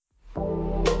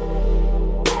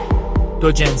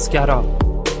دوجنسگرا،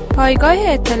 پایگاه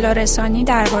اطلاع رسانی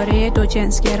درباره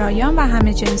دوجنسگرایان و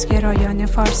همه جنسگرایان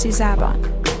فارسی زبان.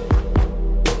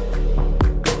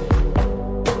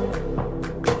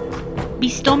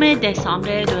 بیستم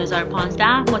دسامبر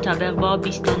 2015 مطابق با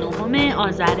 29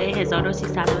 آذر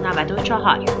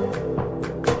 1394.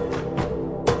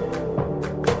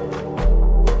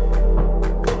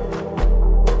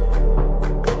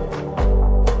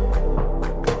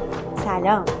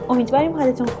 سلام، امیدواریم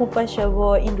حالتون خوب باشه و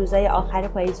این روزای آخر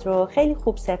پاییز رو خیلی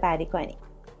خوب سپری کنیم.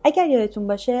 اگر یادتون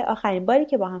باشه آخرین باری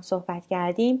که با هم صحبت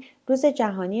کردیم روز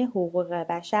جهانی حقوق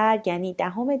بشر یعنی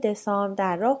 10 دسامبر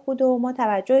در راه بود و ما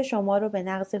توجه شما رو به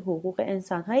نقض حقوق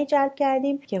انسان‌هایی جلب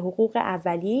کردیم که حقوق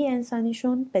اولیه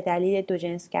انسانیشون به دلیل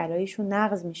دوجنسگراییشون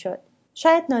نقض میشد.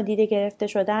 شاید نادیده گرفته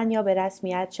شدن یا به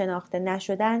رسمیت شناخته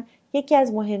نشدن یکی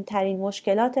از مهمترین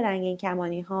مشکلات رنگین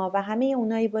کمانی‌ها و همه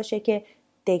اونایی باشه که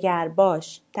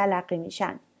دگرباش تلقی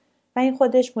میشن و این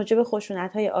خودش موجب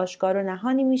خشونت‌های آشکار و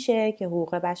نهانی میشه که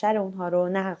حقوق بشر اونها رو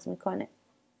نقض میکنه.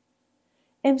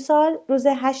 امسال روز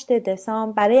 8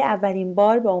 دسامبر برای اولین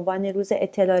بار به عنوان روز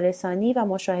اطلاع رسانی و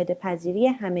مشاهده پذیری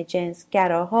همه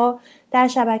جنسگراها در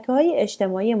شبکه‌های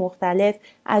اجتماعی مختلف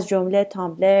از جمله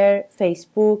تامبلر،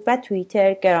 فیسبوک و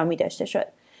توییتر گرامی داشته شد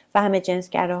و همه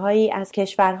جنسگراهایی از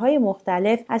کشورهای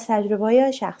مختلف از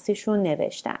تجربه‌های شخصیشون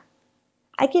نوشتن.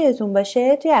 اگه یادتون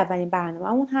باشه توی اولین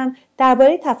برنامه‌مون هم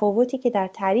درباره تفاوتی که در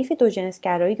تعریف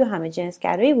دوجنسگرایی و همه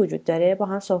جنسگرایی وجود داره با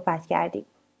هم صحبت کردیم.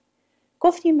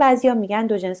 گفتیم بعضیا میگن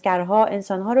دوجنسگراها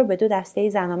انسان‌ها رو به دو دسته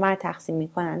زن و مرد تقسیم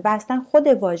میکنن و اصلا خود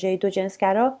واژه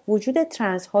دوجنسگرا وجود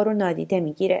ترنس ها رو نادیده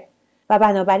میگیره و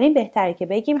بنابراین بهتره که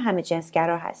بگیم همه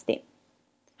جنسگرا هستیم.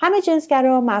 همه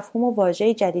جنسگرا مفهوم و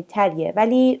واژه جدیدتریه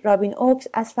ولی رابین اوکس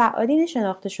از فعالین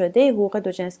شناخته شده حقوق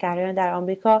دوجنسگرایان در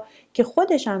آمریکا که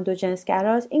خودش هم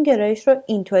دوجنسگراست این گرایش رو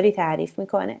اینطوری تعریف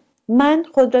میکنه: من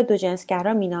خود را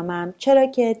دوجنسگرا مینامم چرا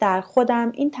که در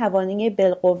خودم این توانایی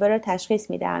بالقوه را تشخیص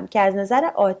میدم که از نظر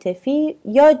عاطفی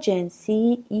یا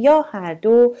جنسی یا هر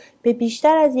دو به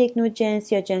بیشتر از یک نوع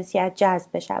جنس یا جنسیت جذب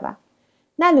بشوم،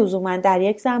 نه لزوما در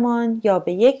یک زمان یا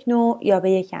به یک نوع یا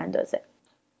به یک اندازه.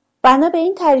 بنا به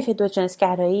این تعریف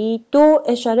دوجنسگرایی دو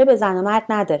اشاره به زن و مرد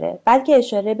نداره بلکه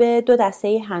اشاره به دو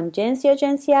دسته همجنس یا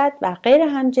جنسیت و غیر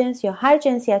همجنس یا هر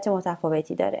جنسیت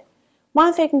متفاوتی داره. ما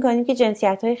هم فکر میکنیم که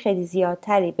جنسیت‌های خیلی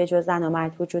زیادتری به جز زن و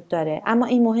مرد وجود داره، اما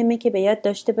این مهمه که به یاد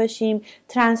داشته باشیم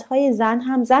ترنس‌های زن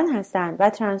هم زن هستن و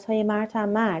ترنس‌های مرد هم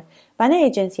مرد و نه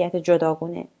یک جنسیت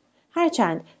جداگونه.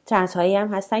 هرچند ترنس‌هایی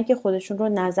هم هستن که خودشون رو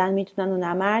نه زن میدونن و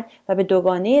نه مرد و به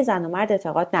دوگانه زن و مرد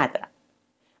اعتقاد ندارن.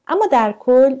 اما در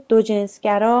کل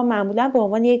دوجنسگرا معمولا به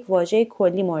عنوان یک واژه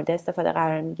کلی مورد استفاده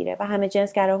قرار میگیره و همه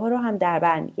جنسگراها رو هم در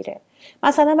بر میگیره.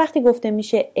 مثلا وقتی گفته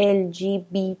میشه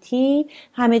LGBT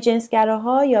همه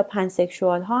جنسگراها یا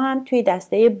پنسکشوال ها هم توی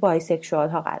دسته بایسکشوال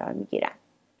ها قرار میگیرن.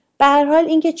 به هر حال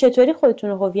اینکه چطوری خودتون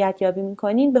رو هویت یابی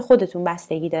میکنین به خودتون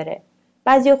بستگی داره.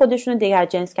 بعضیا خودشون رو دیگر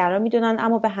جنسگرا میدونن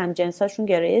اما به همجنساشون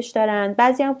گرایش دارن،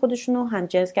 بعضی هم خودشون رو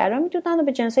همجنسگرا میدونن و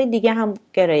به جنسای دیگه هم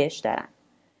گرایش دارن.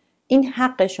 این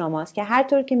حق شماست که هر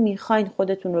طور که میخواین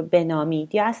خودتون رو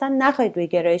بنامید یا اصلا نخواید روی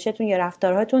گرایشتون یا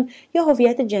رفتارهاتون یا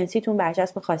هویت جنسیتون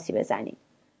برچسب خاصی بزنید.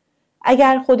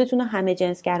 اگر خودتون رو همه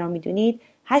جنسگرا میدونید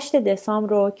 8 دسامبر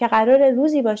رو که قرار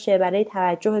روزی باشه برای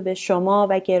توجه به شما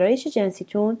و گرایش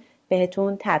جنسیتون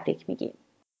بهتون تبریک میگیم.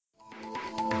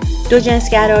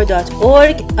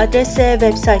 دوجنسگرا.org آدرس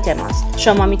وبسایت ماست.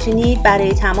 شما میتونید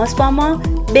برای تماس با ما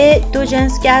به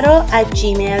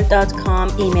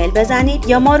دوجنسگرا@gmail.com ایمیل بزنید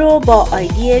یا ما رو با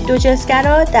آیدی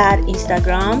دوجنسگرا در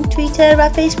اینستاگرام، توییتر و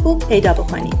فیسبوک پیدا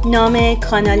بکنید. نام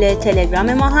کانال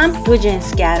تلگرام ما هم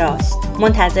دوجنسگراست.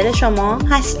 منتظر شما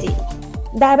هستیم.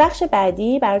 در بخش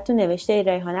بعدی براتون نوشته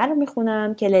ریحانه رو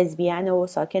میخونم که لزبیانه و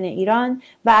ساکن ایران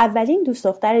و اولین دوست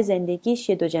دختر زندگیش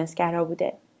یه دوجنسگرا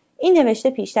بوده. این نوشته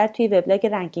پیشتر توی وبلاگ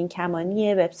رنگین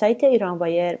کمانی وبسایت ایران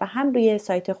وایر و هم روی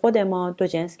سایت خود ما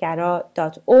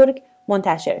دوجنسگرا.org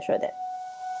منتشر شده.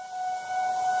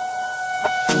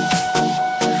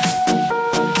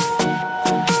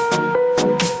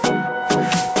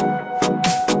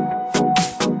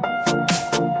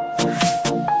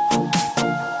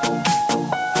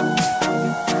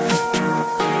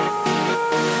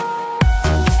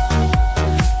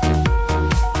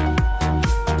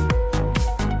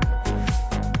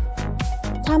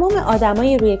 تمام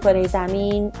آدمای روی کره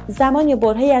زمین زمان یا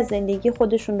برهه‌ای از زندگی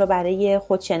خودشون رو برای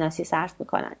خودشناسی صرف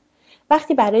میکنن.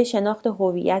 وقتی برای شناخت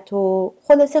هویت و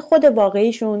خلاصه خود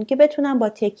واقعیشون که بتونن با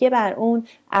تکیه بر اون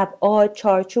ابعاد،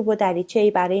 چارچوب و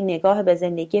دریچه‌ای برای نگاه به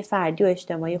زندگی فردی و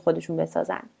اجتماعی خودشون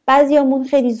بسازن. بعضیامون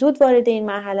خیلی زود وارد این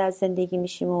مرحله از زندگی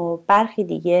میشیم و برخی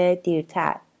دیگه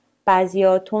دیرتر.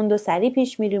 بعضیا تند و سریع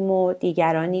پیش میریم و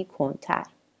دیگرانی کندتر.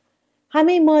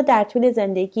 همه ما در طول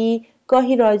زندگی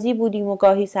گاهی راضی بودیم و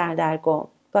گاهی سردرگم.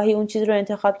 گاهی اون چیز رو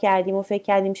انتخاب کردیم و فکر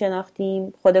کردیم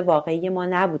شناختیم خود واقعی ما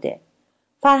نبوده.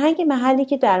 فرهنگ محلی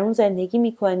که در اون زندگی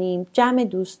میکنیم، جمع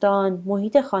دوستان،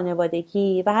 محیط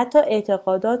خانوادگی و حتی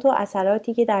اعتقادات و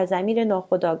اثراتی که در ضمیر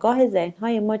ناخودآگاه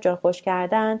ذهنهای ما جا خوش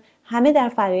کردن، همه در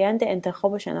فرایند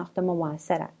انتخاب و شناخت ما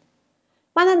موثرند.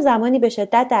 منم زمانی به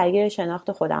شدت درگیر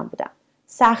شناخت خودم بودم.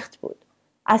 سخت بود.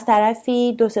 از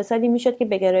طرفی 2-3 سالی میشد که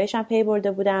به گرایشم پی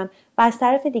برده بودم و از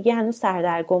طرف دیگه هنوز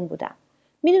سردرگم بودم.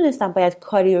 میدونستم باید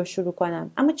کاری رو شروع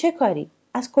کنم، اما چه کاری؟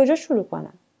 از کجا شروع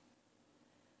کنم؟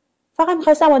 فقط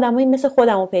میخواستم آدمایی مثل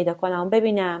خودم رو پیدا کنم،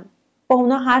 ببینم، با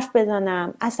اونا حرف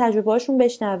بزنم، از تجربه‌هاشون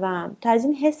بشنوم تا از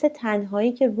این حس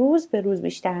تنهایی که روز به روز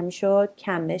بیشتر میشد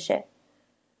کم بشه.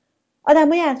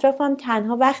 آدمای اطرافم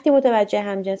تنها وقتی متوجه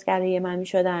همجنسگرایی من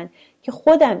میشدن که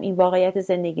خودم این واقعیت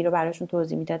زندگی رو براشون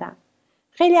توضیح میدادم.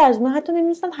 خیلی از اونها حتی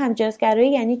نمیدونستن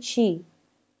همجنسگرایی یعنی چی.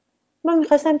 من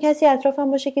میخواستم کسی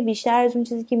اطرافم باشه که بیشتر از اون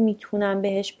چیزی که میتونم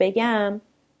بهش بگم،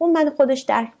 اون من خودش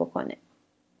درک بکنه.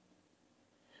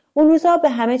 اون روزا به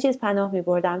همه چیز پناه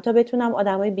میبردم تا بتونم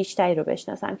آدمای بیشتری رو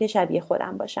بشناسم که شبیه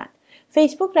خودم باشن.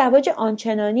 فیسبوک رواج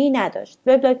آنچنانی نداشت.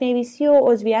 وبلاگ نویسی و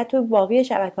عضویت تو باقی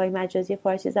شبکه‌های مجازی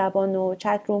فارسی زبان و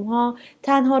چت روم‌ها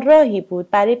تنها راهی بود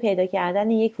برای پیدا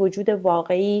کردن یک وجود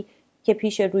واقعی که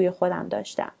پیش روی خودم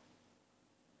داشتم.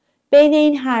 بین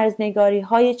این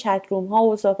هرزنگاری‌های چت روم‌ها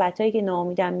و صحبت‌هایی که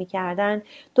ناامیدم می‌کردن،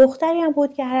 دختری هم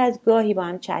بود که هر از گاهی با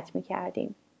هم چت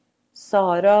می‌کردیم.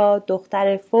 سارا،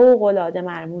 دختر فوق‌العاده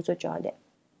مرموز و جالب.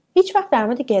 هیچ وقت در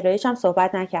مورد گرایش هم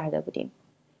صحبت نکرده بودیم.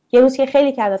 یه روز که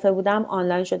خیلی کلافه بودم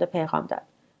آنلاین شده پیغام داد.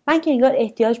 من که انگار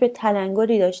احتیاج به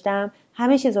تلنگری داشتم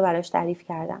همه چیز رو براش تعریف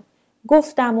کردم.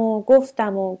 گفتم و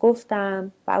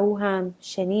او هم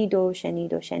شنید و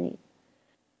شنید و شنید.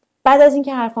 بعد از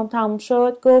اینکه حرفام تموم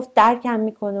شد گفت درکم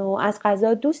میکنه و از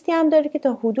قضا دوستی هم داره که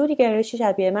تا حدودی گرایشی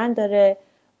شبیه من داره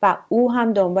و او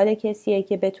هم دنبال کسیه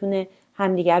که بتونه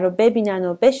همدیگر رو ببینن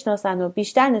و بشناسن و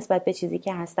بیشتر نسبت به چیزی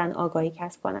که هستن آگاهی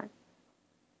کسب کنن.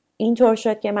 اینطور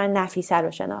شد که من نفیسه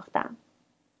رو شناختم.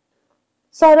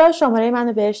 سارا شماره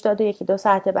منو بهش داد و 1-2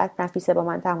 ساعت بعد نفیسه با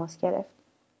من تماس گرفت.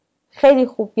 خیلی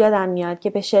خوب یادم میاد که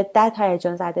به شدت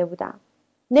هیجان زده بودم.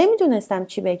 نمیدونستم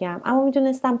چی بگم، اما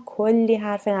میدونستم کلی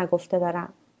حرف نگفته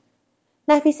دارم.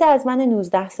 نفیسه از من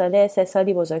 19 ساله 3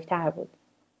 سالی بزرگتر بود.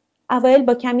 اوایل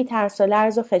با کمی ترس و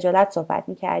لرز و خجالت صحبت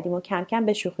میکردیم و کم کم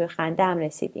به شوخی و خنده هم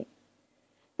رسیدیم.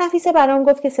 نفیسه برام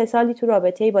گفت که 3 سالی تو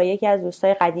رابطه‌ای با یکی از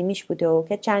دوستای قدیمیش بوده و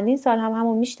که چندین سال هم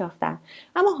همون میشناختن،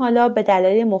 اما حالا به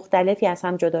دلایل مختلفی از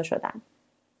هم جدا شدن.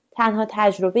 تنها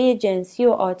تجربه جنسی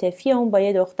و عاطفی اون با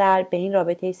یه دختر به این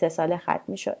رابطه 3 ساله ختم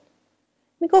میشد.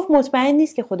 میگفت مطمئن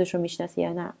نیست که خودشو میشناسه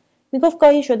یا نه. میگفت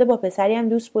گاهی شده با پسری هم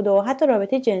دوست بوده و حتی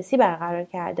رابطه جنسی برقرار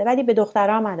کرده ولی به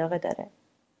دخترها هم علاقه داره.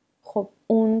 خب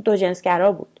اون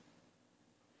دوجنسگرا بود.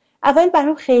 اول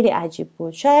برام خیلی عجیب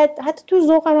بود. شاید حتی تو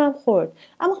ذوقم هم خورد.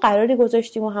 اما قراری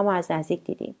گذاشتیم و هم از نزدیک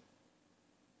دیدیم.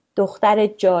 دختر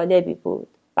جالبی بود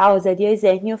و آزادی‌های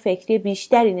ذهنی و فکری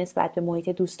بیشتری نسبت به محیط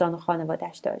دوستان و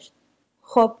خانواده‌اش داشت.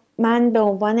 خب من به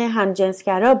عنوان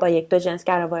همجنسگرا با یک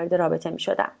دوجنسگرا وارد رابطه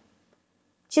می‌شدم.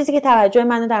 چیزی که توجه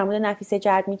منو در مورد نفیسه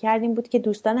جلب می‌کرد این بود که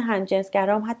دوستان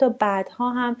همجنسگرام حتی بعدها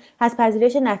هم از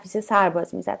پذیرش نفیسه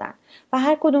سرباز می‌زدن و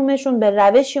هر کدومشون به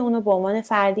روشی اونو به عنوان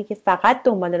فردی که فقط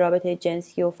دنبال رابطه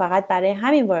جنسی و فقط برای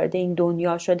همین وارد این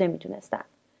دنیا شده می‌دونستن.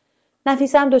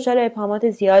 نفیسه هم دچار ابهامات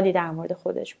زیادی در مورد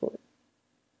خودش بود.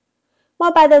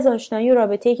 ما بعد از آشنایی و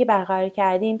رابطه‌ای که برقرار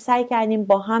کردیم سعی کردیم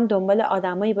با هم دنبال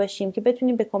آدمایی باشیم که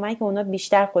بتونیم به کمک اونا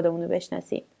بیشتر خودمون رو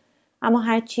بشناسیم. اما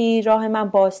هرچی راه من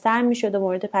بازتر میشد و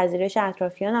مورد پذیرش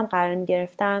اطرافیانم قرار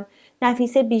میگرفتم،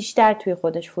 نفیسه بیشتر توی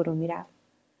خودش فرو میرفت.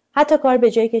 حتی کار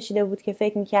به جای کشیده بود که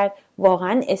فکر میکرد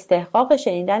واقعا استحقاق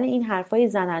شنیدن این حرفای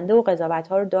زننده و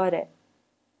قضاوت‌ها رو داره.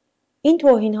 این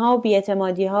توهین‌ها و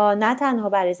بی‌اعتمادی‌ها نه تنها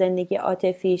بر زندگی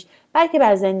عاطفیش بلکه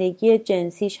بر زندگی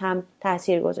جنسیش هم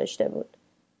تأثیر گذاشته بود.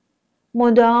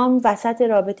 مدام وسط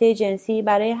رابطه جنسی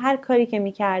برای هر کاری که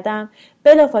می‌کردم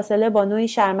بلافاصله با نوعی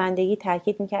شرمندگی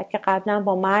تاکید می‌کرد که قبلا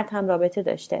با مرد هم رابطه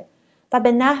داشته و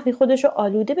به نحوی خودشو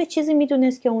آلوده به چیزی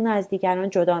می‌دونست که اونو از دیگران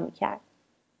جدا می‌کرد.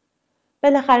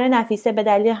 بالاخره نفیسه به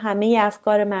دلیل همه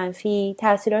افکار منفی،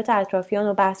 تأثیرات اطرافیان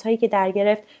و بحث‌هایی که در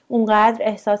گرفت اونقدر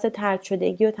احساس طرد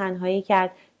شدگی و تنهایی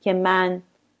کرد که من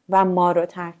و ما رو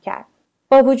ترک کرد.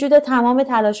 با وجود تمام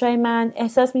تلاش‌های من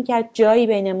احساس می‌کرد جایی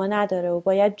بین ما نداره و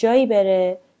باید جایی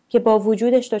بره که با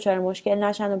وجودش دچار مشکل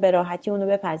نشن و به راحتی اونو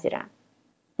بپذیرن.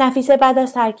 نفیسه بعد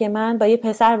از ترک من با یه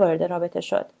پسر وارد رابطه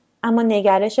شد. اما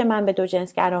نگرش من به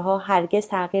دوجنسگراها هرگز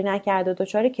تغییر نکرد و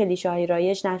دچار کلیشه‌های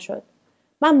رایج نشد.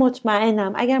 من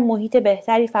مطمئنم اگر محیط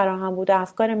بهتری فراهم بود و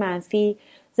افکار منفی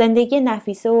زندگی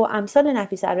نفیسه و امثال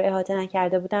نفیسه رو احاطه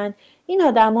نکرده بودن، این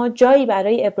آدما جایی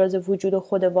برای ابراز وجود و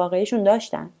خود واقعیشون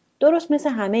داشتن. درست مثل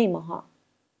همه ماها.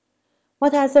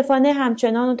 متاسفانه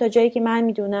همچنان و تا جایی که من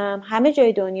میدونم همه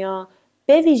جای دنیا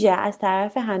به ویژه از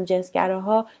طرف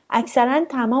همجنسگراها اکثرا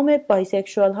تمام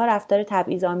بایسکشوال ها رفتار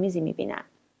تبعیض‌آمیزی میبینن.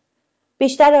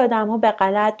 بیشتر آدم‌ها به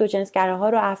غلط دوجنسگراها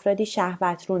رو افرادی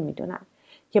شهوترون میدونن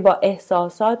که با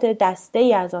احساسات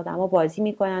دسته‌ای از آدم‌ها بازی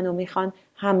میکنن و میخوان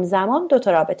همزمان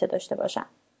دوتا رابطه داشته باشن.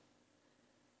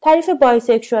 تعریف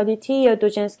بایسکشوالیتی یا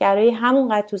دوجنسگرایی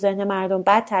همونقدر تو ذهن مردم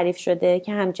بد تعریف شده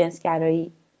که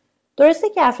همجنسگرایی. درسته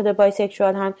که افراد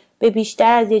بایسکشوال هم به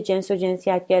بیشتر از یه جنس و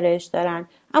جنسیت گرایش دارن،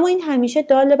 اما این همیشه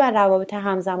دال بر روابط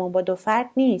همزمان با دو فرد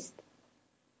نیست.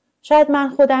 شاید من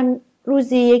خودم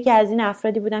روزی یکی از این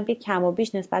افرادی بودم که کم و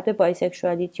بیش نسبت به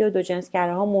بایسکشوالیتی و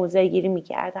دوجنسگراها موضع گیری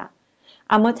میکردم،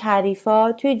 اما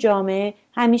تعریفات توی جامعه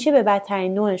همیشه به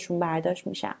بدترین نوعشون برداشت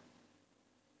میشن.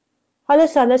 حالا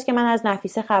سالاست که من از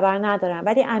نفیسه خبر ندارم،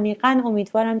 ولی عمیقاً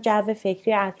امیدوارم جو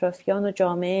فکری اطرافیان و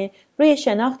جامعه روی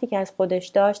شناختی که از خودش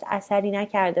داشت اثری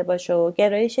نکرده باشه و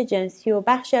گرایش جنسی و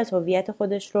بخشی از هویت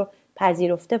خودش رو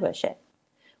پذیرفته باشه.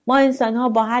 ما انسان‌ها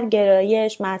با هر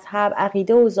گرایش، مذهب،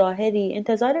 عقیده و ظاهری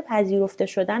انتظار پذیرفته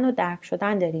شدن و درک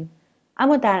شدن داریم،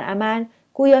 اما در عمل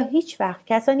گویا هیچ وقت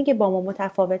کسانی که با ما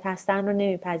متفاوت هستن رو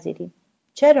نمیپذیریم.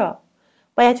 چرا؟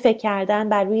 باید فکر کردن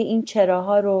بر روی این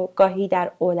چراها رو گاهی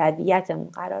در اولویتمون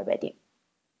قرار بدیم.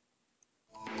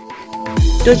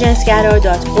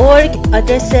 دوجنسگرا.org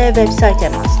آدرس وبسایت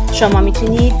ماست. شما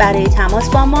میتونید برای تماس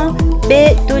با ما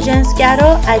به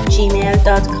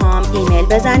دوجنسگرا@gmail.com ایمیل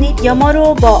بزنید یا ما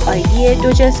رو با آیدی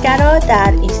دوجنسگرا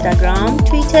در اینستاگرام،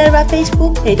 توییتر و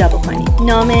فیسبوک پیدا بکنید.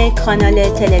 نام کانال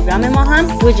تلگرام ما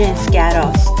هم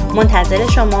دوجنسگراست. منتظر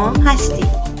شما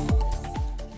هستیم.